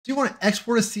So you want to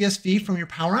export a CSV from your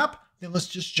Power App? Then let's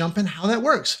just jump in how that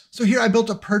works. So here I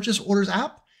built a purchase orders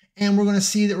app, and we're going to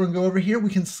see that we're going to go over here. We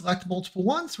can select multiple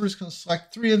ones. So we're just going to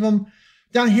select 3 of them.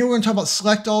 Down here, we're going to talk about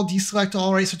select all, deselect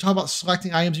all, right? So talk about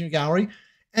selecting items in your gallery.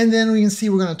 And then we can see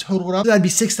we're going to total it up. That'd be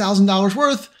 $6,000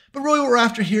 worth. But really what we're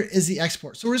after here is the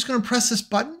export. So we're just going to press this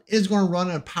button. It's going to run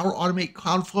a Power Automate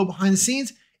Cloud Flow behind the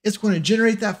scenes. It's going to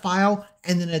generate that file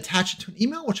and then attach it to an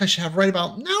email, which I should have right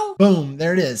about now. Boom,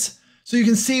 there it is. So you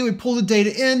can see we pull the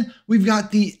data in. We've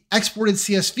got the exported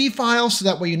CSV file, so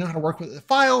that way you know how to work with the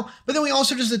file. But then we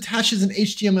also just attach as an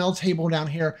HTML table down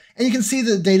here. And you can see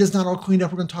the data is not all cleaned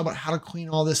up. We're going to talk about how to clean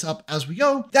all this up as we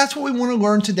go. That's what we want to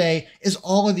learn today, is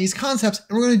all of these concepts.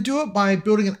 And we're going to do it by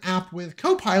building an app with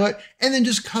Copilot and then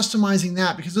just customizing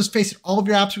that, because let's face it, all of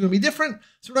your apps are going to be different.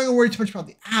 So we're not going to worry too much about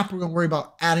the app. We're going to worry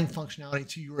about adding functionality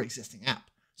to your existing app.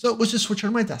 So let's just switch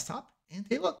over to my desktop and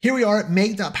take a look. Here we are at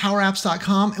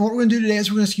make.powerapps.com. And what we're going to do today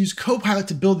is we're going to use Copilot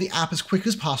to build the app as quick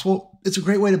as possible. It's a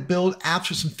great way to build apps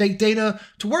with some fake data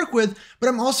to work with, but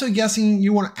I'm also guessing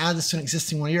you want to add this to an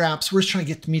existing one of your apps. We're just trying to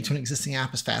get me to an existing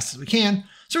app as fast as we can.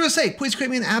 So we're going to say, please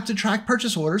create me an app to track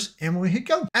purchase orders, and we're going to hit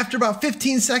go. After about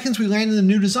 15 seconds, we land in the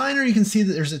new designer. You can see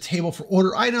that there's a table for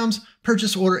order items,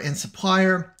 purchase order, and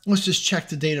supplier. Let's just check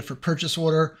the data for purchase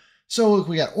order. So look,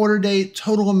 we got order date,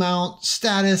 total amount,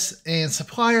 status, and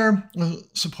supplier.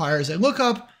 Supplier is a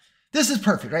lookup. This is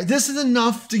perfect, right? This is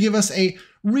enough to give us a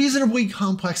reasonably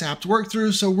complex app to work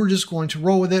through. So we're just going to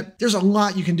roll with it. There's a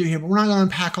lot you can do here, but we're not going to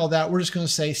unpack all that. We're just going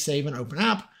to say save and open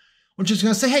app. We're just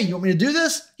going to say, hey, you want me to do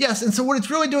this? Yes. And so what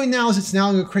it's really doing now is it's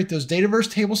now going to create those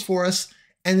Dataverse tables for us,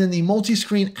 and then the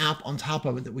multi-screen app on top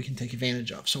of it that we can take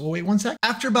advantage of. So we'll wait 1 sec.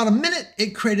 After about a minute,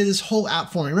 it created this whole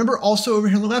app for me. Remember, also over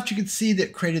here on the left, you can see that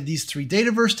it created these 3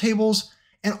 Dataverse tables,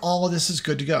 and all of this is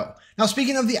good to go. Now,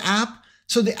 speaking of the app,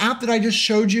 so the app that I just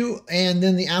showed you, and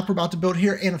then the app we're about to build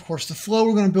here, and of course the flow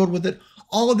we're going to build with it,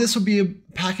 all of this will be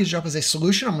packaged up as a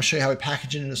solution. I'm going to show you how we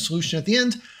package it in a solution at the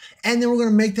end. And then we're going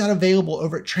to make that available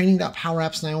over at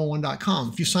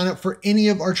training.powerapps911.com. If you sign up for any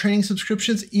of our training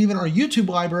subscriptions, even our YouTube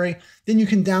library, then you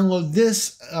can download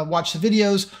this, watch the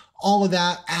videos, all of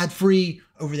that ad-free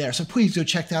over there. So please go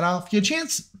check that out if you get a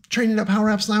chance.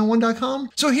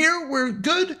 Training.powerapps911.com. So here we're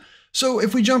good. So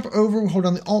if we jump over, we'll hold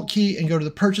down the Alt key and go to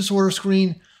the purchase order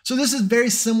screen. So this is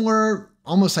very similar,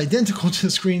 almost identical to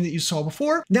the screen that you saw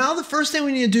before. Now, the first thing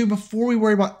we need to do before we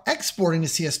worry about exporting to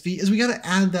CSV is we got to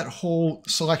add that whole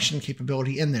selection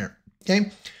capability in there,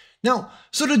 okay? Now,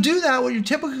 so to do that, what you're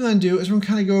typically going to do is we're going to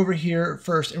kind of go over here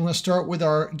first, and we're going to start with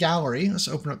our gallery. Let's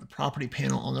open up the property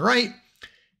panel on the right,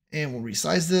 and we'll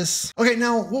resize this. Okay,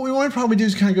 now what we want to probably do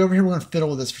is kind of go over here. We're going to fiddle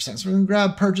with this for a second. So we're going to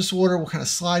grab purchase order. We'll kind of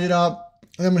slide it up,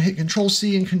 and then I'm going to hit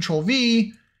Control-C and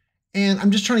Control-V. And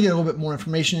I'm just trying to get a little bit more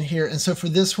information in here. And so for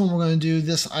this one, we're going to do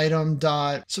this item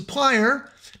dot supplier.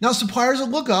 Now supplier is a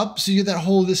lookup, so you get that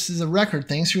whole, this is a record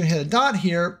thing. So you're gonna hit a dot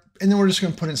here, and then we're just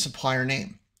gonna put in supplier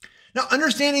name. Now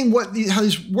understanding how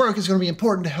these work is gonna be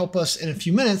important to help us in a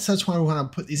few minutes. That's why we're gonna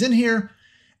put these in here.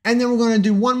 And then we're gonna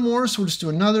do one more. So we'll just do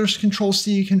another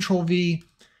Control-C, Control-V.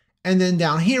 And then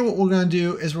down here, what we're gonna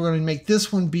do is we're gonna make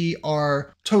this one be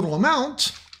our total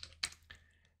amount.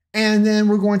 And then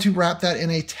we're going to wrap that in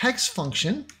a text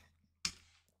function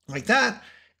like that.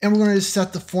 And we're going to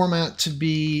set the format to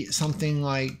be something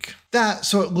like that,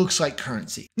 so it looks like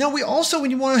currency. Now we also, when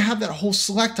you want to have that whole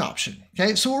select option,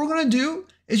 okay? So what we're going to do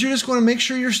is you're just going to make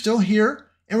sure you're still here,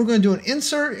 and we're going to do an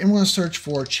insert, and we're going to search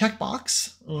for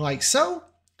checkbox like so.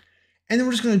 And then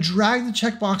we're just going to drag the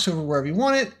checkbox over wherever you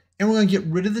want it, and we're going to get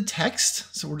rid of the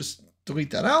text. So we'll just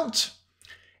delete that out.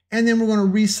 And then we're going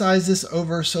to resize this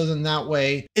over so then that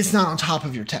way it's not on top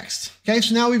of your text. Okay,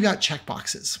 so now we've got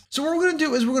checkboxes. So what we're going to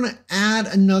do is we're going to add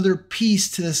another piece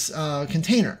to this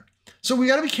container. So we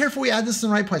got to be careful we add this in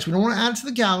the right place. We don't want to add it to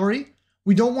the gallery.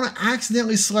 We don't want to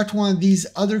accidentally select one of these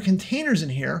other containers in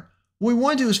here. What we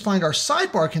want to do is find our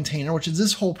sidebar container, which is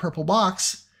this whole purple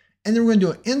box. And then we're going to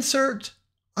do an insert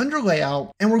under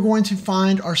layout, and we're going to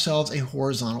find ourselves a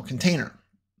horizontal container.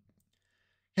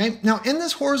 Okay, now in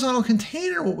this horizontal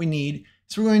container, what we need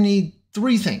is we're going to need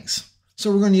 3 things.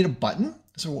 So we're going to need a button.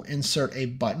 So we'll insert a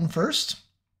button first,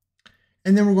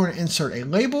 and then we're going to insert a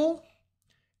label,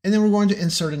 and then we're going to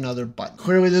insert another button.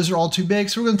 Clearly those are all too big.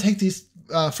 So we're going to take these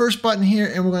first button here,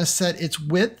 and we're going to set its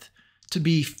width to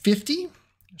be 50.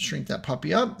 Shrink that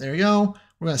puppy up. There you go.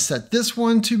 We're going to set this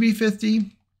one to be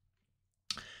 50.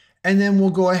 And then we'll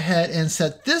go ahead and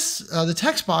set this, the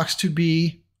text box, to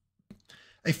be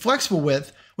a flexible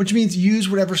width, which means use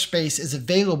whatever space is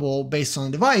available based on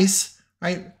the device,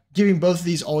 right? Giving both of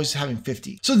these always having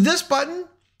 50. So this button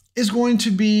is going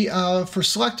to be for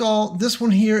select all. This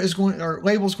one here is going, our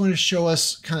label is going to show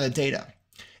us kind of data.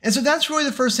 And so that's really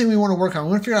the first thing we want to work on.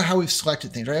 We want to figure out how we've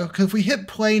selected things, right? Because if we hit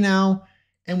play now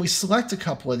and we select a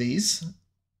couple of these,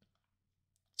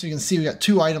 so you can see we got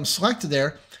 2 items selected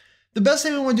there. The best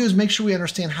thing we want to do is make sure we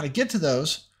understand how to get to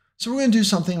those. So we're going to do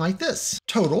something like this: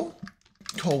 total,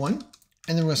 colon,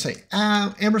 and then we're going to say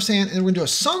ampersand, and we're going to do a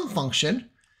sum function.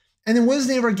 And then what is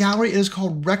the name of our gallery? It is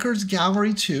called records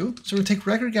gallery 2. So we're going to take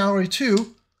record gallery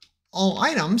 2, all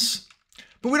items,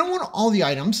 but we don't want all the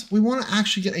items. We want to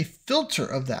actually get a filter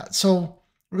of that. So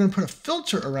we're going to put a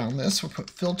filter around this. We'll put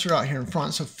filter out here in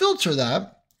front. So filter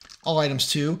that, all items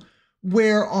 2,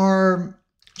 where our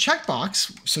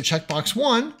checkbox, so checkbox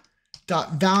 1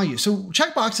 dot value. So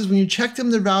checkbox is when you check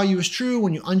them, their value is true.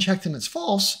 When you uncheck them, it's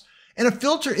false. And a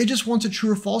filter, it just wants a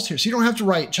true or false here. So you don't have to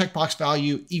write checkbox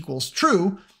value equals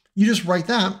true. You just write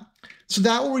that. So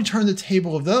that will return the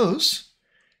table of those.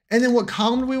 And then what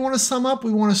column do we want to sum up?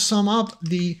 We want to sum up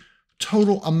the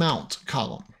total amount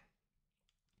column.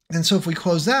 And so if we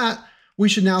close that, we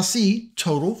should now see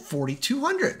total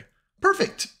 4,200.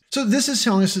 Perfect. So this is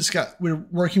telling us we're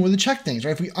working with the check things,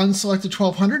 right? If we unselected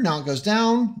 1,200, now it goes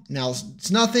down. Now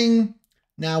it's nothing.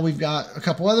 Now we've got a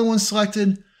couple other ones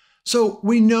selected. So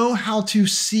we know how to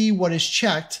see what is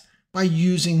checked by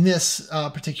using this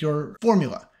particular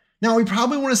formula. Now we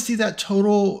probably want to see that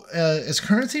total as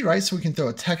currency, right? So we can throw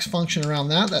a text function around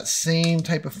that same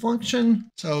type of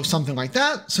function. So something like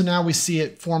that. So now we see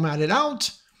it formatted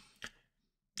out.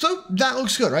 So that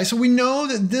looks good, right? So we know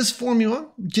that this formula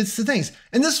gets the things.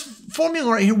 And this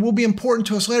formula right here will be important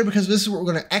to us later because this is what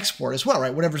we're going to export as well,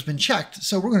 right? Whatever's been checked.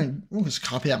 So we'll just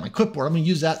copy that on my clipboard. I'm going to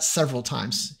use that several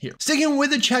times here. Sticking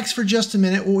with the checks for just a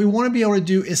minute, what we want to be able to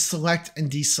do is select and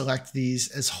deselect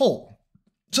these as whole.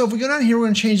 So if we go down here, we're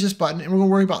going to change this button and we're going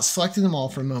to worry about selecting them all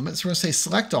for a moment. So we're going to say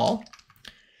select all.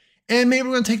 And maybe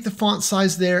we're going to take the font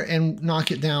size there and knock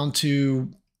it down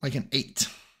to like an 8.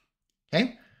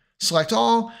 Okay. Select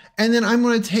all, and then I'm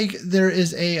going to take, there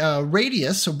is a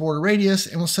radius, so border radius,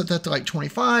 and we'll set that to like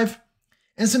 25.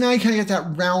 And so now you kind of get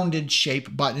that rounded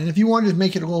shape button. And if you wanted to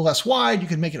make it a little less wide, you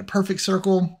could make it a perfect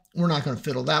circle. We're not going to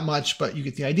fiddle that much, but you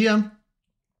get the idea.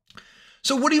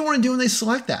 So what do you want to do when they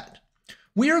select that?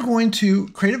 We are going to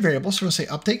create a variable. So we're going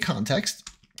to say update context,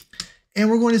 and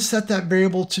we're going to set that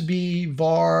variable to be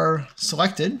var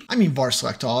selected. I mean, var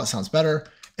select all, it sounds better.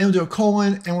 And we'll do a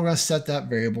colon, and we're going to set that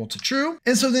variable to true.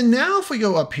 And so then now if we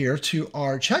go up here to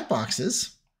our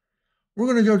checkboxes, we're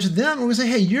going to go to them, and we're going to say,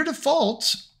 hey, your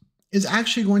default is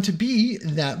actually going to be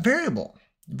that variable,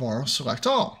 var select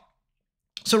all.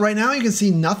 So right now you can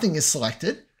see nothing is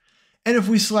selected. And if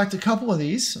we select a couple of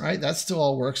these, right, that still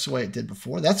all works the way it did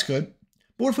before. That's good.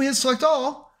 But if we hit select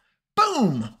all,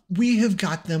 boom, we have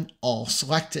got them all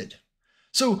selected.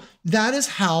 So that is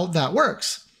how that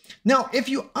works. Now, if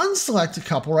you unselect a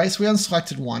couple, right, so we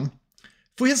unselected one,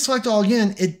 if we hit select all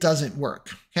again, it doesn't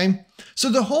work, okay? So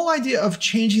the whole idea of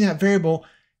changing that variable,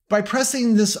 by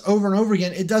pressing this over and over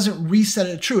again, it doesn't reset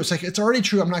it to true. It's like, it's already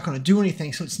true, I'm not going to do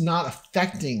anything, so it's not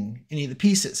affecting any of the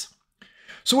pieces.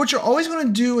 So what you're always going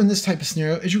to do in this type of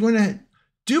scenario is you're going to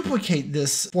duplicate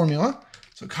this formula.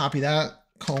 So copy that,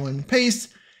 colon, paste,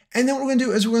 and then what we're going to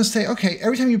do is we're going to say, okay,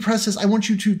 every time you press this, I want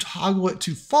you to toggle it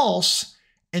to false,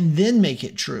 and then make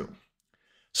it true.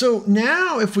 So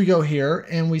now if we go here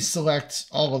and we select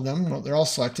all of them, well, they're all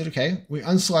selected, okay. We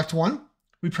unselect one,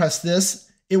 we press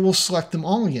this, it will select them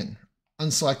all again.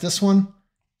 Unselect this one,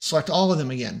 select all of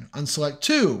them again. Unselect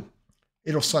 2,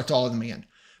 it'll select all of them again.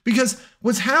 Because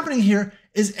what's happening here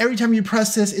is every time you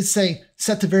press this, it's saying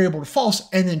set the variable to false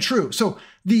and then true. So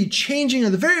the changing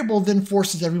of the variable then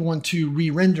forces everyone to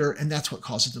re-render, and that's what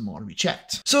causes them all to be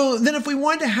checked. So then if we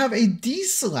want to have a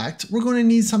deselect, we're going to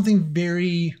need something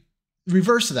very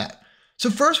reverse of that. So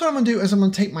first what I'm going to do is I'm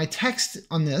going to take my text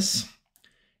on this,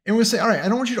 and we're going to say, all right, I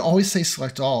don't want you to always say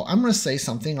select all. I'm going to say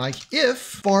something like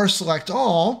if var select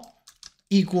all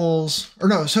equals, or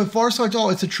no, so var select all,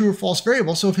 it's a true or false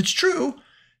variable. So if it's true,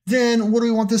 then what do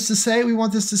we want this to say? We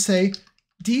want this to say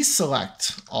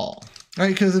deselect all,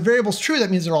 right? Because the variable is true, that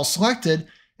means they're all selected.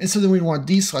 And so then we want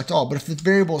to deselect all. But if the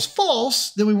variable is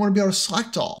false, then we want to be able to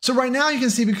select all. So right now you can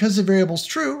see because the variable is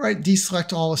true, right?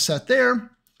 Deselect all is set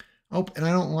there. Oh, and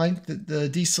I don't like that the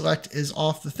deselect is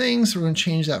off the thing. So we're going to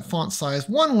change that font size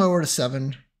 1 lower to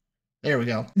 7. There we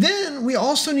go. Then we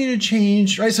also need to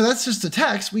change, right? So that's just the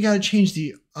text. We got to change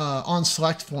the on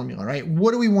select formula, right?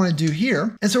 What do we want to do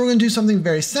here? And so we're going to do something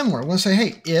very similar. We're going to say,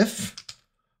 hey, if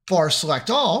var select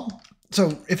all,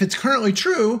 so if it's currently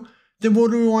true, then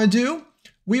what do we want to do?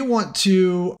 we're going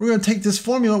to take this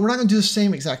formula. We're not going to do the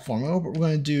same exact formula, but we're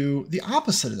going to do the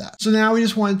opposite of that. So now we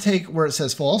just want to take where it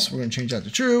says false, we're going to change that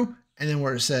to true. And then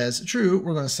where it says true,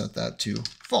 we're going to set that to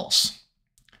false.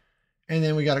 And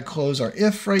then we got to close our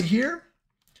if right here.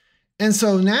 And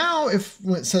so now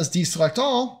when it says deselect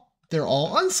all, they're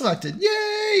all unselected.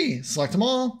 Yay! Select them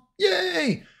all.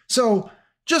 Yay! So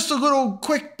just a little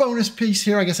quick bonus piece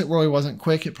here. I guess it really wasn't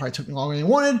quick. It probably took me longer than I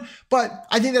wanted, but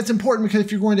I think that's important because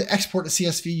if you're going to export to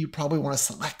CSV, you probably want to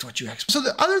select what you export. So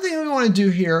the other thing we want to do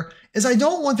here is I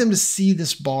don't want them to see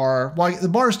this bar. Well, the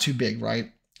bar is too big,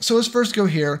 right? So let's first go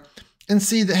here and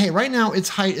see that, hey, right now its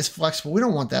height is flexible. We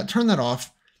don't want that. Turn that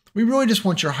off. We really just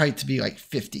want your height to be like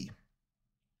 50.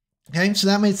 Okay, so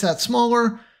that makes that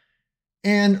smaller.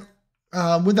 And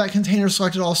with that container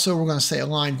selected also, we're going to say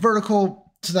align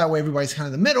vertical. So that way everybody's kind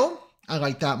of in the middle. I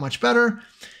like that much better.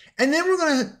 And then we're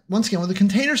going to, once again, with the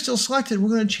container still selected, we're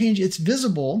going to change its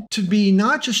visible to be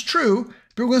not just true,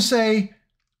 but we're going to say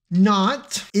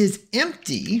not is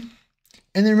empty.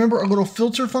 And then remember our little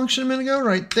filter function a minute ago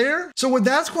right there. So what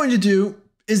that's going to do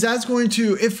is that's going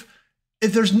to, if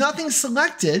there's nothing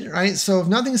selected, right? So if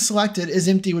nothing selected is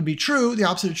empty would be true. The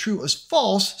opposite of true is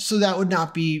false. So that would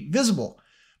not be visible.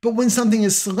 But when something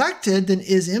is selected, then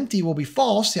is empty will be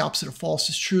false. The opposite of false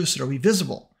is true. So it'll be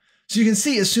visible. So you can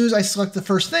see as soon as I select the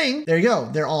first thing, there you go.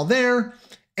 They're all there.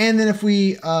 And then if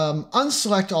we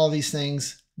unselect all these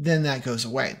things, then that goes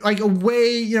away. Like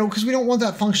away, you know, because we don't want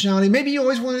that functionality. Maybe you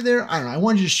always want it there. I don't know. I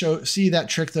wanted you to see that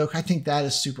trick though. I think that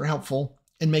is super helpful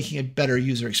in making a better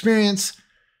user experience.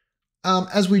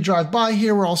 As we drive by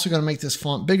here, we're also going to make this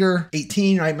font bigger,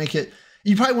 18, right? Make it,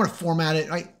 you probably want to format it,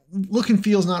 right? Look and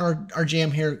feel is not our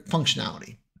jam here,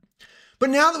 functionality. But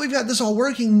now that we've got this all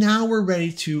working, now we're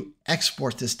ready to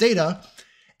export this data.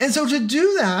 And so to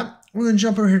do that, we're going to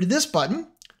jump over here to this button.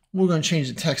 We're going to change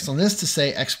the text on this to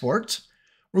say export.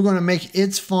 We're going to make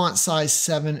its font size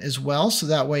 7 as well. So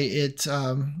that way it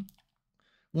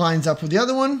lines up with the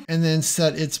other one, and then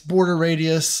set its border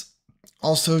radius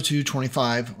also to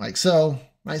 25, like so,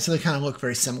 right? So they kind of look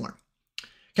very similar.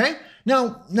 Okay,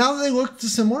 now that they look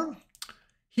similar,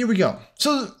 here we go.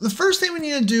 So the first thing we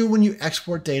need to do when you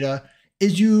export data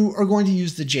is you are going to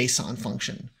use the JSON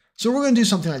function. So we're going to do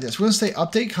something like this. We're going to say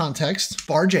update context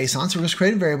var JSON. So we're going to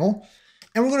create a variable,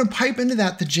 and we're going to pipe into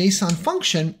that the JSON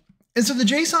function. And so the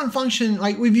JSON function,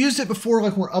 like we've used it before,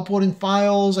 like we're uploading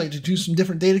files, like to do some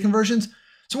different data conversions.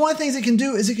 So one of the things it can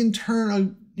do is it can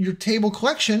turn your table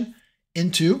collection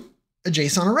into a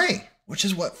JSON array, which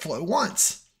is what Flow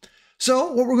wants.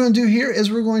 So what we're going to do here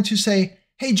is we're going to say,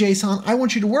 hey, JSON, I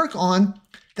want you to work on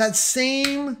that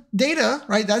same data,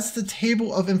 right? That's the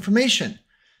table of information.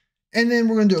 And then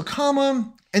we're going to do a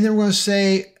comma, and then we're going to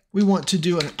say we want to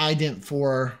do an ident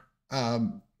for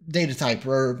data type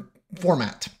or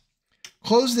format.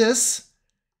 Close this,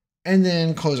 and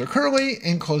then close our curly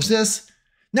and close this.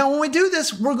 Now, when we do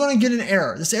this, we're going to get an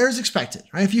error. This error is expected,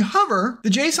 right? If you hover, the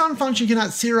JSON function cannot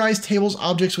serialize tables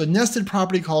objects with nested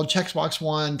property called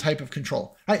checkbox1 type of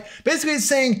control, right? Basically, it's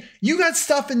saying you got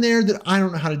stuff in there that I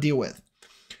don't know how to deal with.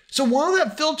 So while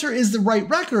that filter is the right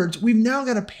records, we've now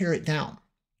got to pare it down.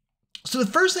 So the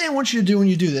first thing I want you to do when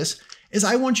you do this is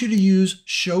I want you to use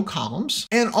show columns.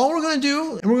 And all we're going to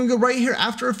do, and we're going to go right here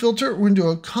after a filter, we're going to do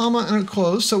a comma and a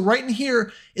close. So right in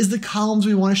here is the columns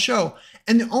we want to show.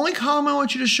 And the only column I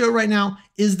want you to show right now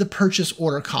is the purchase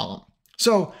order column.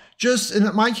 So just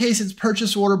in my case, it's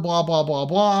purchase order, blah, blah, blah,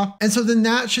 blah. And so then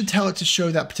that should tell it to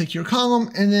show that particular column.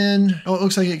 And then, oh, it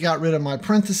looks like it got rid of my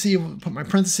parenthesis. We'll put my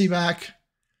parenthesis back.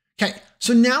 Okay,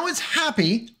 so now it's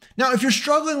happy. Now, if you're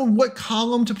struggling with what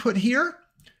column to put here,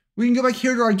 we can go back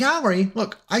here to our gallery.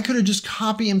 Look, I could have just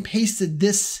copy and pasted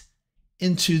this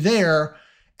into there.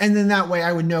 And then that way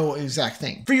I would know the exact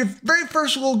thing. For your very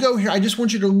first little go here, I just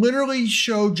want you to literally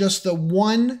show just the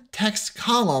one text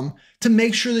column to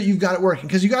make sure that you've got it working.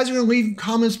 Because you guys are going to leave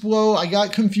comments below. I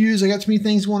got confused. I got too many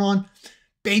things going on.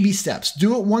 Baby steps.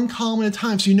 Do it one column at a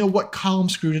time so you know what column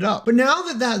screwed it up. But now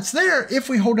that that's there, if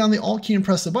we hold down the Alt key and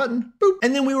press the button, boop,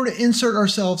 and then we were to insert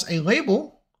ourselves a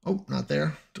label. Oh, not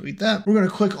there. Delete that. We're going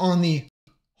to click on the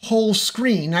whole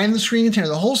screen, not even the screen container,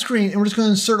 the whole screen, and we're just going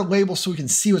to insert a label so we can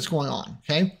see what's going on,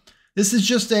 okay? This is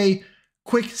just a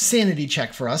quick sanity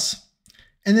check for us.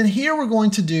 And then here we're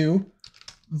going to do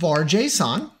var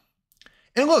JSON.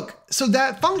 And look, so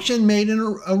that function made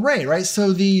an array, right?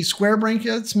 So the square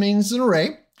brackets means an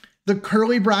array. The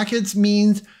curly brackets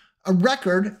means a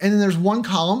record, and then there's one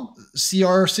column,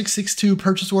 CR662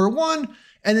 purchase order 1,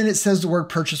 and then it says the word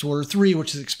purchase order 3,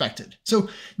 which is expected. So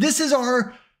this is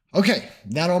our, okay,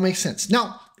 that all makes sense.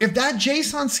 Now, if that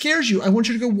JSON scares you, I want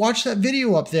you to go watch that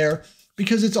video up there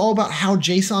because it's all about how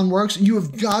JSON works. You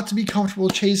have got to be comfortable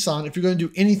with JSON if you're going to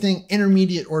do anything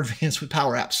intermediate or advanced with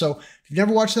PowerApps. So if you've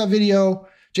never watched that video,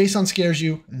 JSON scares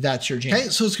you, that's your jam. Okay,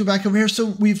 so let's go back over here. So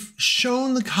we've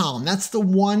shown the column. That's the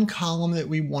one column that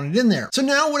we wanted in there. So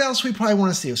now what else we probably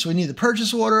want to see? So we need the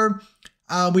purchase order.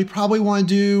 We probably want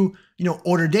to do,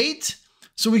 order date.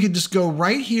 So we could just go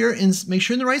right here and make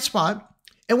sure you're in the right spot.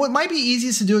 And what might be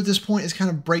easiest to do at this point is kind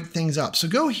of break things up. So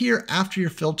go here after your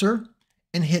filter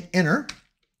and hit enter.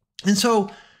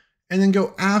 And then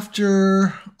go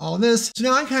after all this. So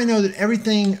now I kind of know that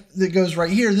everything that goes right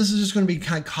here, this is just going to be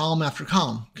kind of column after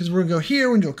column, because we're going to go here,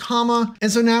 we're going to do a comma.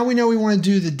 And so now we know we want to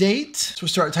do the date. So we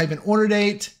start typing order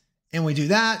date and we do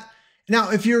that.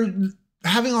 Now, if you're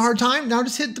having a hard time, now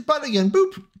just hit the button again,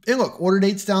 boop. And look, order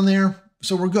date's down there.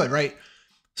 So we're good, right?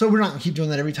 So we're not going to keep doing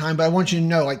that every time, but I want you to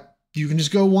know, like, you can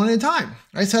just go one at a time,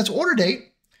 right? So that's order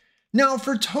date. Now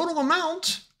for total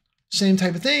amount, same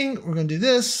type of thing. We're going to do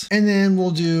this, and then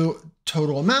we'll do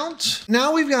total amount.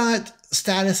 Now we've got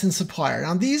status and supplier.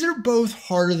 Now these are both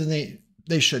harder than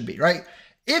they should be, right?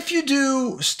 If you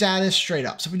do status straight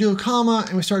up, so if we do a comma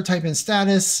and we start typing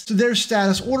status, so there's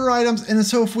status order items. And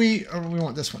so if we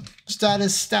want this one,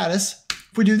 status,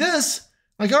 if we do this,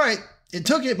 like, all right, it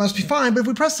took it, must be fine. But if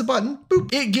we press the button,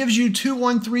 boop, it gives you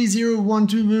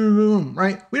 213012, boom,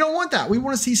 right? We don't want that. We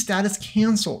want to see status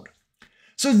canceled.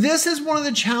 So this is one of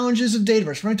the challenges of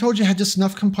Dataverse. When I told you I had just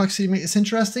enough complexity to make this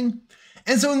interesting.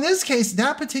 And so in this case,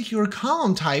 that particular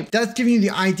column type, that's giving you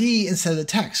the ID instead of the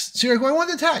text. So you're like, well, I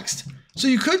want the text. So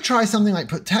you could try something like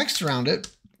put text around it.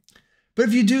 But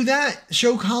if you do that,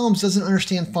 show columns doesn't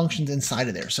understand functions inside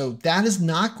of there. So that is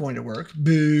not going to work.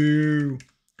 Boo.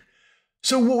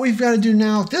 So what we've got to do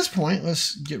now at this point,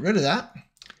 let's get rid of that,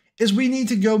 is we need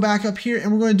to go back up here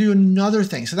and we're going to do another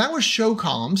thing. So that was show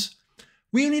columns.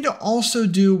 We need to also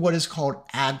do what is called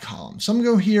add columns. So I'm going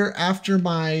to go here after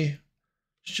my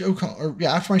show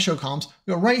columns,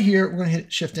 go right here. We're going to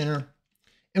hit Shift Enter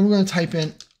and we're going to type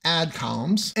in add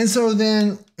columns. And so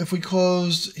then if we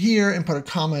close here and put a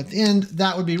comma at the end,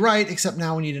 that would be right, except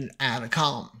now we need to add a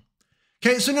column.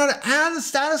 Okay, so now to add the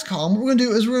status column, what we're going to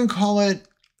do is we're going to call it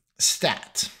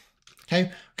stat.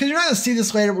 Okay, because you're not going to see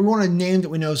this later, but we want a name that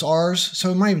we know is ours.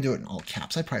 So we might even do it in all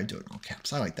caps. I'd probably do it in all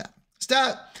caps. I like that.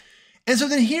 Stat. And so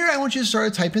then here, I want you to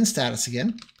start to type in status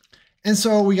again. And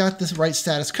so we got this right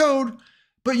status code,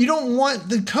 but you don't want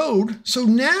the code. So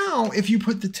now if you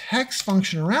put the text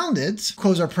function around it,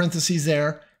 close our parentheses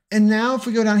there. And now if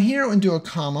we go down here and do a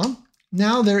comma,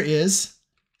 now there is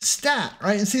stat,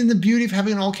 right? And seeing the beauty of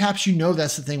having it in all caps, you know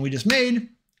that's the thing we just made.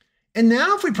 And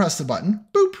now if we press the button,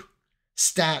 boop,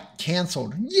 stat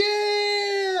canceled.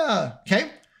 Yeah. Okay.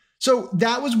 So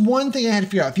that was one thing I had to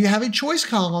figure out. If you have a choice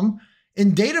column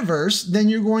in Dataverse, then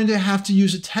you're going to have to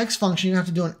use a text function. You have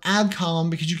to do an add column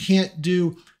because you can't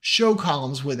do show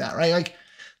columns with that, right? Like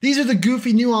these are the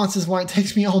goofy nuances why it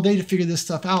takes me all day to figure this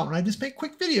stuff out. And I just make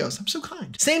quick videos. I'm so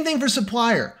kind. Same thing for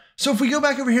supplier. So if we go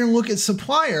back over here and look at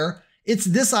supplier, it's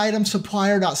this item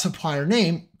supplier.supplier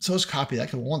name. So let's copy that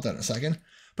because we'll want that in a second.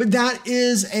 But that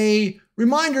is a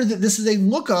reminder that this is a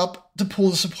lookup to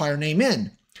pull the supplier name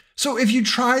in. So if you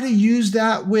try to use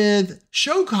that with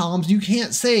show columns, you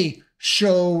can't say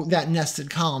show that nested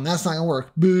column. That's not gonna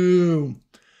work. Boo.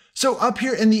 So up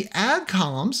here in the add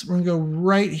columns, we're gonna go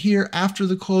right here after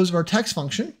the close of our text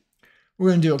function. We're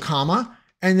gonna do a comma,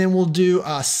 and then we'll do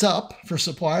a sup for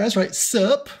supplier. That's right,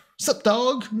 sup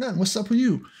dog. None, what's up with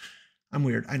you? I'm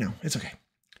weird, I know, it's okay.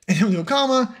 And then we'll do a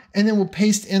comma, and then we'll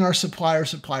paste in our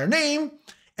supplier name.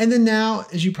 And then now,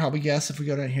 as you probably guess, if we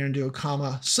go down here and do a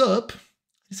comma sup,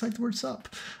 it's like the word sup,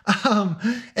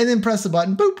 and then press the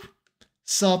button, boop.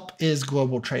 Sup is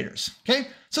global traders. Okay,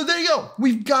 so there you go.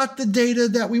 We've got the data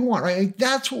that we want, right? Like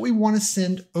that's what we want to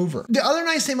send over. The other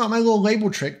nice thing about my little label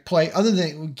trick play, other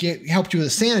than it helped you with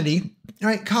the sanity, all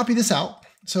right, copy this out.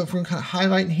 So if we're going to kind of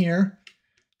highlight in here,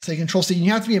 say Control C, and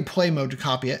you have to be in play mode to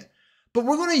copy it, but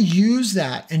we're going to use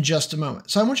that in just a moment.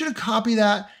 So I want you to copy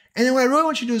that. And then what I really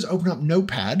want you to do is open up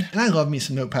Notepad, and I love me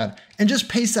some Notepad, and just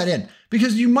paste that in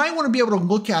because you might want to be able to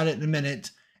look at it in a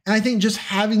minute. And I think just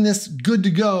having this good to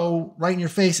go right in your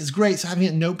face is great. So having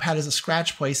it in Notepad as a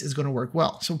scratch place is going to work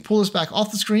well. So pull this back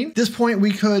off the screen. At this point, we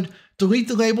could delete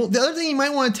the label. The other thing you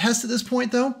might want to test at this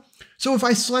point though. So if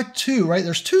I select two, right,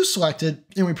 there's two selected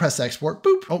and we press export,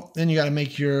 boop. Oh, then you got to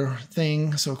make your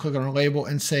thing. So click on a label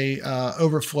and say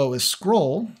overflow is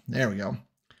scroll. There we go.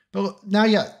 But now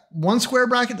you got one square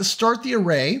bracket to start the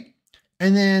array.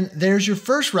 And then there's your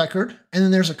first record. And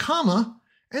then there's a comma.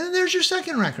 And then there's your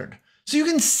second record. So you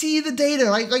can see the data,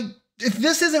 like if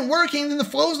this isn't working, then the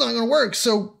flow is not going to work.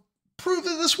 So prove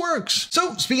that this works.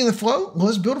 So speaking of the flow,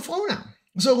 let's build a flow now.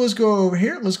 So let's go over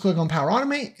here. Let's click on Power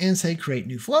Automate and say create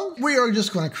new flow. We are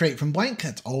just going to create from blank.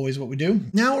 That's always what we do.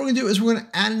 Now what we're going to do is we're going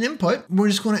to add an input. We're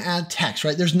just going to add text,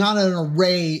 right? There's not an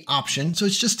array option, so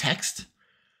it's just text.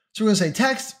 So we're going to say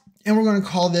text, and we're going to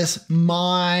call this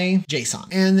my JSON.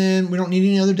 And then we don't need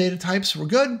any other data types. So we're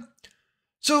good.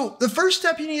 So the first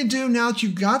step you need to do now that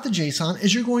you've got the JSON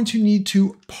is you're going to need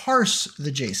to parse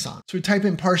the JSON. So we type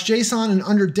in parse JSON, and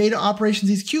under data operations,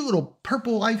 these cute little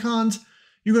purple icons,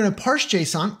 you're going to parse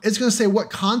JSON. It's going to say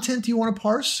what content do you want to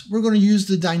parse. We're going to use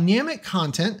the dynamic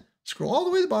content, scroll all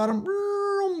the way to the bottom,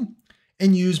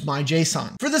 and use my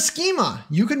JSON. For the schema,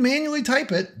 you can manually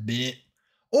type it,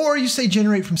 or you say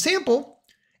generate from sample.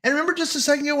 And remember just a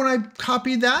second ago when I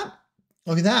copied that?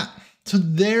 Look at that. So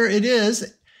there it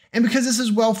is. And because this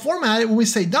is well formatted, when we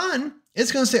say done,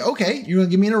 it's going to say, okay, you're going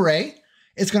to give me an array.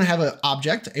 It's going to have an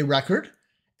object, a record.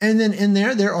 And then in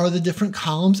there are the different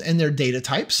columns and their data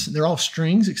types. They're all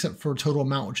strings except for total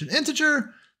amount, which is an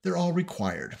integer. They're all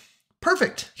required.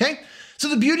 Perfect. Okay. So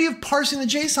the beauty of parsing the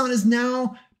JSON is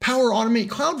now Power Automate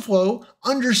Cloudflow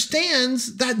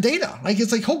understands that data. Like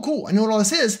it's like, oh, cool. I know what all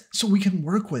this is. So we can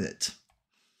work with it.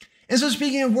 And so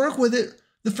speaking of work with it,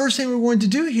 the first thing we're going to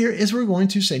do here is we're going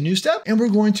to say new step, and we're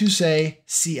going to say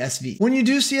CSV. When you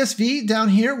do CSV down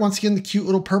here, once again, the cute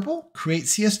little purple, create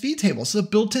CSV table. So the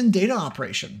built-in data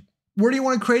operation. Where do you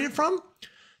want to create it from?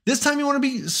 This time you want to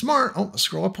be smart. Oh,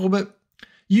 scroll up a little bit.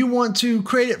 You want to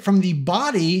create it from the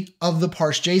body of the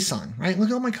parse JSON, right? Look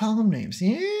at all my column names.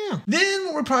 Yeah. Then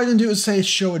what we're probably going to do is say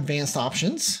show advanced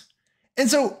options. And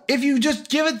so if you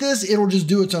just give it this, it'll just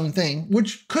do its own thing,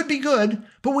 which could be good,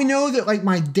 but we know that like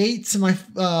my dates and my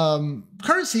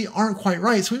currency aren't quite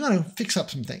right. So we got to fix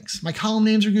up some things. My column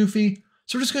names are goofy.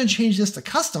 So we're just going to change this to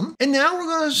custom. And now we're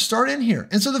going to start in here.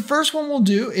 And so the first one we'll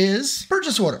do is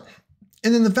purchase order.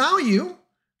 And then the value,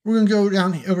 we're going to go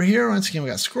down over here. Once again, we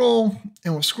got scroll,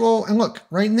 and we'll scroll, and look,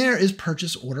 right in there is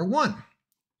purchase order 1,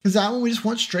 because that one we just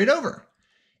want straight over.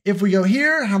 If we go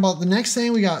here, how about the next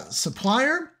thing? We got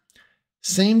supplier.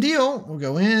 Same deal. We'll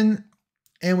go in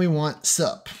and we want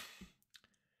sup.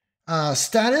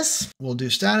 Status, we'll do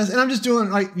status. And I'm just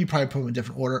doing like, you probably put them in a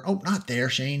different order. Oh, not there,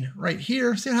 Shane. Right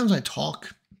here. See what happens when I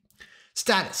talk?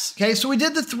 Status. Okay, so we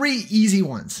did the 3 easy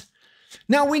ones.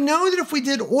 Now we know that if we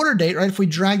did order date, right? If we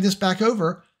drag this back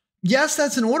over, yes,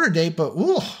 that's an order date, but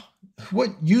ooh,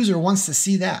 what user wants to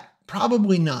see that?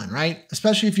 Probably none, right?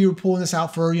 Especially if you were pulling this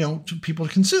out for, people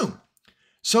to consume.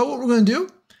 So what we're going to do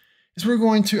is we're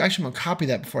going to, actually I'm going to copy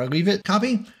that before I leave it.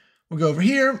 Copy. We'll go over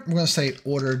here. We're going to say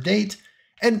order date.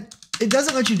 And it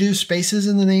doesn't let you do spaces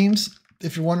in the names,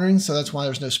 if you're wondering. So that's why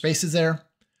there's no spaces there.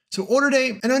 So order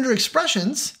date, and under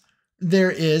expressions,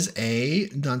 there is a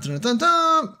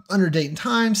under date and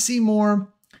time, see more.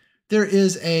 There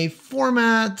is a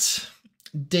format,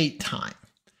 date, time.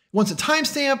 It wants a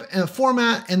timestamp and a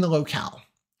format and the locale.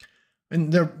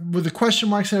 And there with the question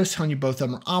marks there, it's telling you both of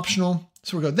them are optional.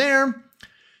 So we'll go there.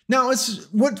 Now it's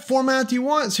what format do you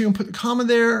want? So you can put the comma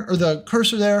there or the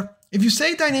cursor there. If you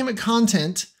say dynamic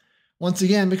content, once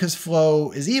again, because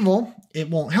flow is evil, it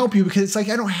won't help you because it's like,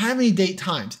 I don't have any date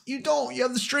times. You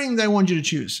have the string that I want you to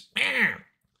choose.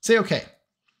 Say okay.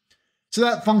 So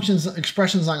that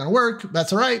expression is not going to work.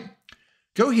 That's all right.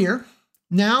 Go here.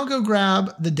 Now go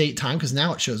grab the date time because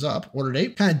now it shows up, order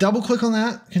date. Kind of double click on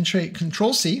that,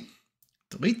 Control C,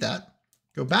 delete that.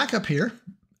 Go back up here,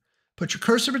 put your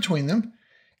cursor between them,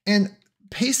 and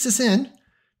paste this in.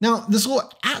 Now, this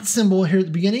little @ symbol here at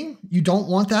the beginning, you don't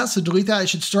want that, so delete that. It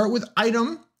should start with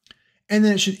item, and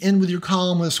then it should end with your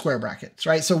column with square brackets,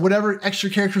 right? So whatever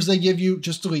extra characters they give you,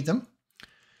 just delete them.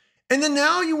 And then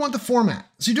now you want the format.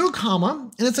 So you do a comma,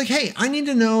 and it's like, hey, I need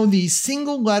to know the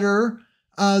single letter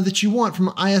that you want from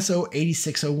ISO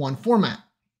 8601 format.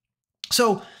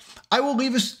 So I will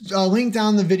leave a link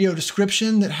down in the video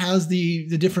description that has the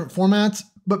different formats,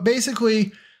 but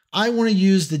basically I want to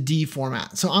use the D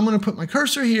format. So I'm going to put my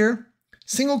cursor here,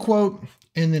 single quote,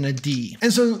 and then a D.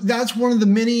 And so that's one of the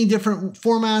many different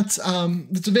formats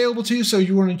that's available to you. So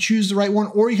you want to choose the right one,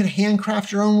 or you can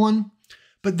handcraft your own one.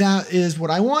 But that is what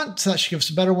I want. So that should give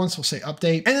us a better one. So we'll say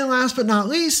update. And then last but not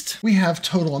least, we have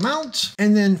total amount.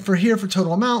 And then for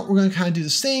total amount, we're going to kind of do the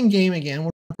same game again.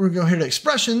 We're going to go here to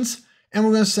expressions, and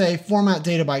we're going to say format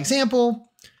data by example.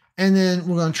 And then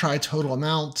we're going to try total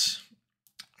amount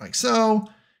like so.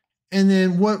 And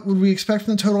then what would we expect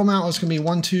from the total amount? Oh, it's going to be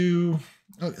 1, 2.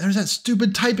 Oh, there's that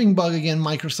stupid typing bug again,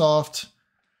 Microsoft.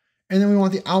 And then we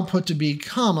want the output to be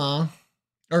comma,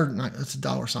 or not, that's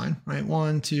a $sign, right?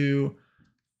 1, 2,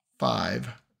 5,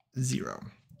 0.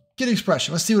 Get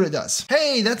expression. Let's see what it does.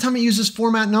 Hey, that time it uses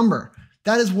format number.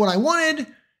 That is what I wanted.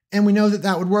 And we know that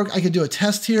that would work. I could do a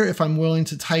test here if I'm willing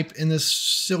to type in this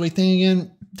silly thing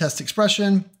again, test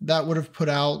expression. That would have put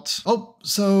out, oh,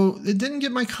 so it didn't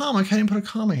get my comma. I can't even put a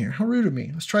comma here. How rude of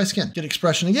me. Let's try again. Get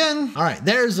expression again. All right,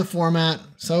 there's the format.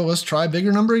 So let's try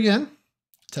bigger number again.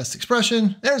 Test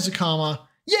expression. There's the comma.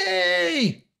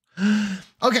 Yay!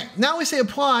 Okay, now we say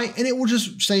apply and it will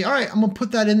just say, all right, I'm gonna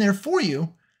put that in there for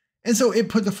you. And so it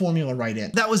put the formula right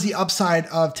in. That was the upside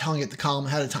of telling it the column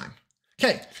ahead of time.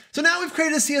 Okay, so now we've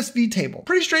created a CSV table.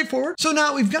 Pretty straightforward. So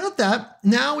now we've got that.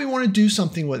 Now we want to do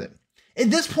something with it. At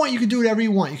this point, you could do whatever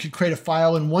you want. You could create a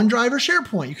file in OneDrive or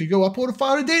SharePoint. You could go upload a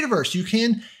file to Dataverse. You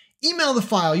can email the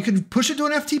file. You could push it to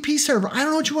an FTP server. I don't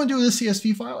know what you want to do with a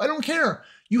CSV file. I don't care.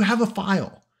 You have a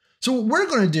file. So what we're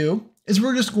going to do is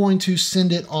we're just going to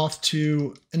send it off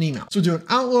to an email. So we'll do an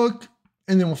Outlook,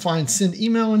 and then we'll find send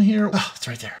email in here. Oh, it's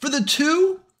right there. For the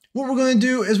two, what we're going to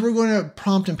do is we're going to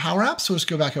prompt in PowerApps. So let's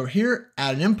go back over here,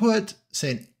 add an input,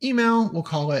 say an email. We'll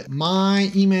call it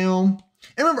my email.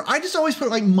 And remember, I just always put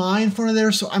like my in front of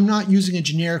there, so I'm not using a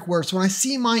generic word. So when I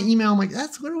see my email, I'm like,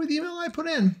 that's literally the email I put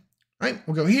in. Right?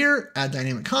 We'll go here, add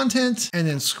dynamic content, and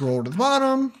then scroll to the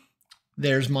bottom.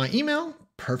 There's my email.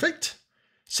 Perfect.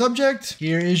 Subject,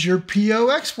 here is your PO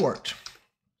export.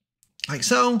 Like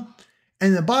so.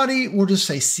 And the body, we'll just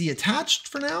say see attached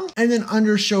for now. And then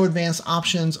under show advanced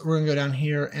options, we're gonna go down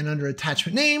here and under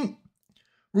attachment name,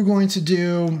 we're going to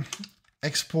do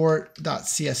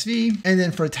export.csv. And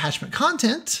then for attachment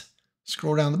content,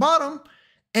 scroll down the bottom.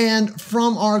 And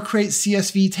from our create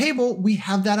CSV table, we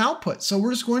have that output. So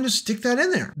we're just going to stick that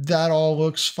in there. That all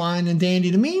looks fine and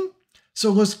dandy to me.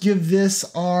 So let's give this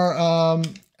our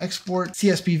export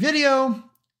CSV video.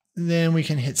 Then we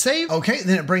can hit save. Okay,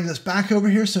 then it brings us back over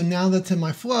here. So now that's in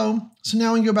my flow. So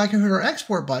now we can go back and hit our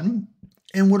export button.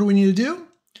 And what do we need to do?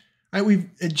 All right,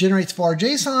 it generates var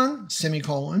JSON,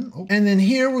 semicolon. Oh. And then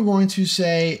here we're going to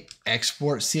say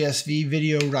export CSV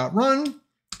video.run.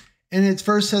 And it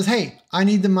first says, hey, I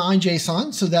need the my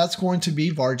JSON. So that's going to be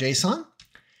var JSON.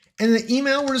 And the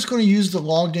email, we're just going to use the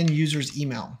logged in user's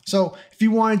email. So if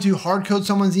you wanted to hard code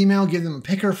someone's email, give them a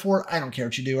picker for it, I don't care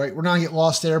what you do, right? We're not gonna get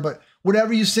lost there, but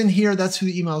whatever you send here, that's who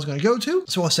the email is going to go to.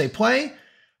 So we'll say play.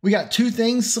 We got two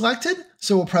things selected.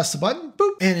 So we'll press the button,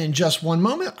 boop. And in just one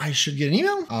moment, I should get an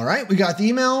email. All right, we got the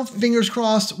email. Fingers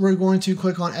crossed. We're going to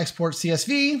click on export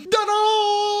CSV.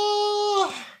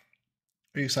 Ta-da!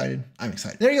 Are you excited? I'm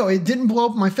excited. There you go. It didn't blow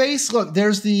up my face. Look,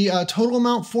 there's the total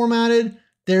amount formatted.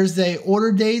 There's the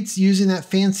order dates using that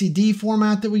fancy D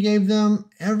format that we gave them.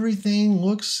 Everything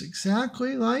looks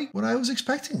exactly like what I was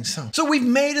expecting. So we've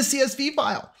made a CSV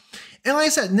file. And like I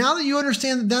said, now that you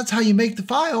understand that that's how you make the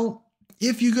file,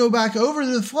 if you go back over to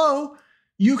the flow,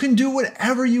 you can do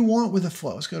whatever you want with the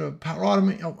flow. Let's go to Power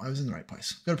Automate. Oh, I was in the right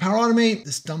place. Go to Power Automate,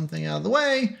 this dumb thing out of the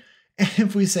way. And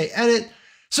if we say edit,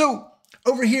 so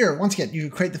over here, once again, you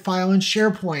could create the file in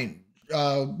SharePoint,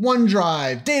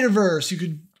 OneDrive, Dataverse. You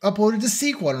could upload it to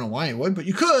SQL. I don't know why you would, but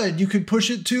you could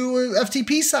push it to an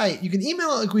FTP site. You can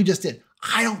email it like we just did.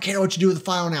 I don't care what you do with the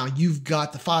file now. You've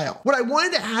got the file. What I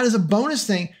wanted to add as a bonus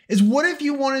thing is what if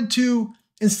you wanted to,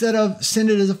 instead of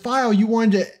send it as a file, you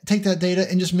wanted to take that data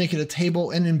and just make it a table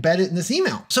and embed it in this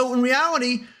email. So in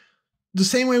reality, the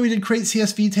same way we did create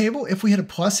CSV table, if we hit a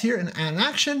plus here and add an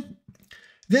action,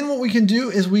 then what we can do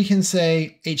is we can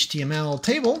say HTML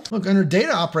table. Look, under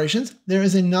data operations, there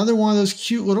is another one of those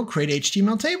cute little create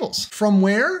HTML tables. From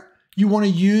where you want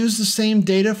to use the same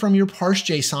data from your parse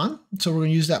JSON. So we're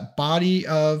going to use that body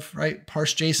of, right,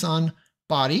 parse JSON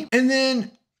body. And then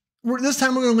this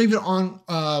time we're going to leave it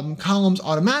on columns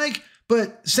automatic,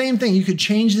 but same thing. You could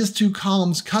change this to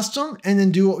columns custom and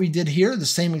then do what we did here, the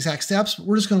same exact steps.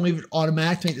 We're just going to leave it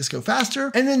automatic to make this go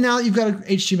faster. And then now that you've got an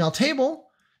HTML table,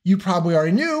 you probably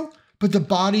already knew, but the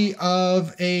body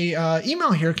of a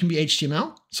email here can be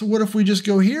HTML. So what if we just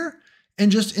go here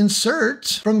and just insert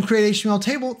from create HTML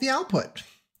table the output?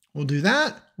 We'll do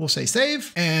that. We'll say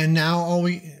save. And now what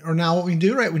we can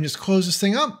do, right? We can just close this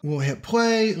thing up. We'll hit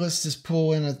play. Let's just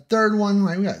pull in a third one.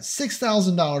 Right? We got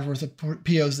 $6,000 worth of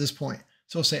POs at this point.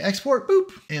 So we'll say export,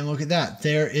 boop. And look at that.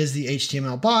 There is the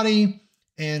HTML body.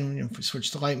 And if we switch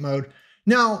to light mode.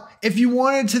 Now, if you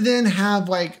wanted to then have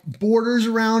like borders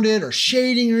around it or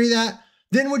shading or any of that,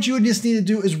 then what you would just need to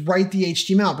do is write the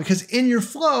HTML, because in your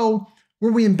flow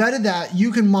where we embedded that,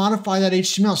 you can modify that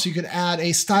HTML. So you could add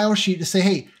a style sheet to say,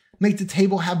 hey, make the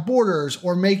table have borders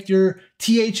or make your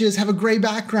THs have a gray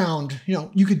background. You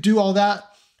know, you could do all that.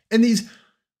 And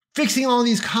fixing all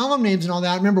these column names and all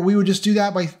that, remember, we would just do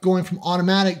that by going from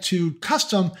automatic to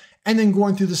custom and then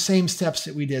going through the same steps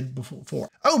that we did before.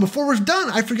 Oh, before we're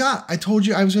done, I forgot. I told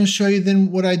you I was going to show you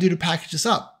then what I do to package this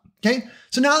up. Okay,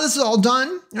 so now this is all done.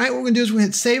 All right, what we're gonna do is we're gonna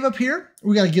hit save up here.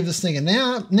 We gotta give this thing a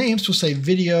name, so we'll say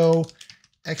video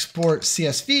export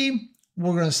CSV.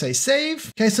 We're gonna say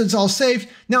save. Okay, so it's all saved.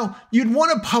 Now, you'd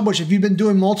wanna publish, if you've been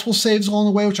doing multiple saves along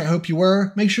the way, which I hope you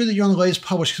were, make sure that you're on the latest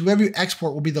publish, because whatever you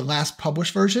export will be the last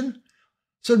published version.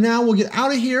 So now we'll get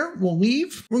out of here, we'll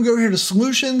leave. We're gonna go over here to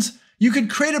solutions. You could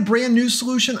create a brand new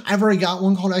solution. I've already got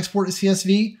one called Export to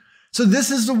CSV. So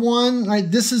this is the one, right?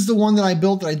 This is the one that I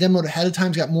built that I demoed ahead of time.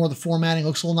 It's got more of the formatting,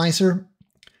 looks a little nicer.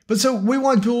 But so we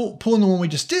want to pull in the one we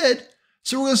just did.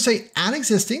 So we're gonna say add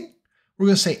existing. We're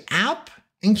gonna say app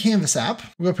and Canvas app.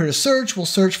 We'll go up here to search. We'll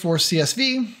search for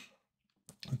CSV,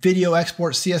 video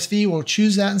export CSV. We'll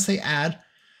choose that and say add.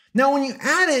 Now, when you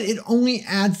add it, it only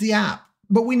adds the app,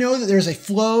 but we know that there's a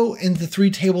flow and the 3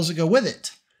 tables that go with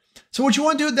it. So what you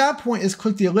want to do at that point is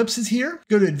click the ellipses here,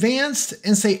 go to advanced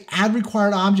and say add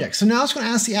required objects. So now it's going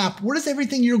to ask the app, what is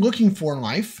everything you're looking for in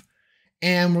life?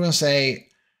 And we're going to say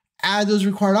add those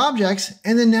required objects.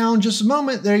 And then now in just a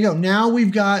moment, there you go. Now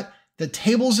we've got the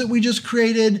tables that we just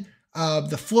created,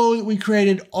 the flow that we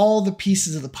created, all the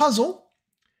pieces of the puzzle.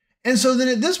 And so then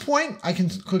at this point, I can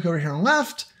click over here on the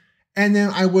left, and then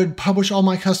I would publish all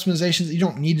my customizations. You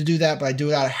don't need to do that, but I do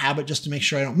it out of habit just to make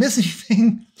sure I don't miss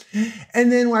anything.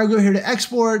 And then when I go here to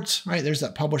export, right, there's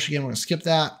that publish again. We're gonna skip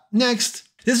that. Next,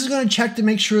 this is gonna check to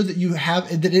make sure that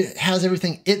that it has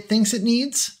everything it thinks it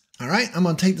needs. All right, I'm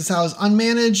gonna take this out as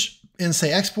unmanaged and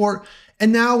say export.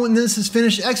 And now when this is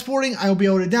finished exporting, I will be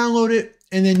able to download it.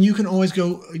 And then you can always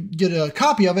go get a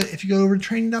copy of it if you go over to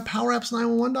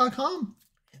training.poweraapps911.com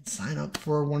and sign up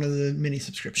for one of the mini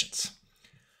subscriptions.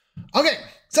 Okay,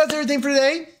 so that's everything for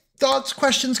today. Thoughts,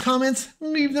 questions, comments,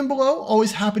 leave them below.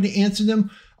 Always happy to answer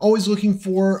them. Always looking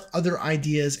for other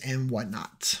ideas and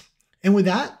whatnot. And with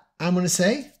that, I'm going to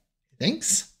say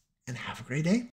thanks and have a great day.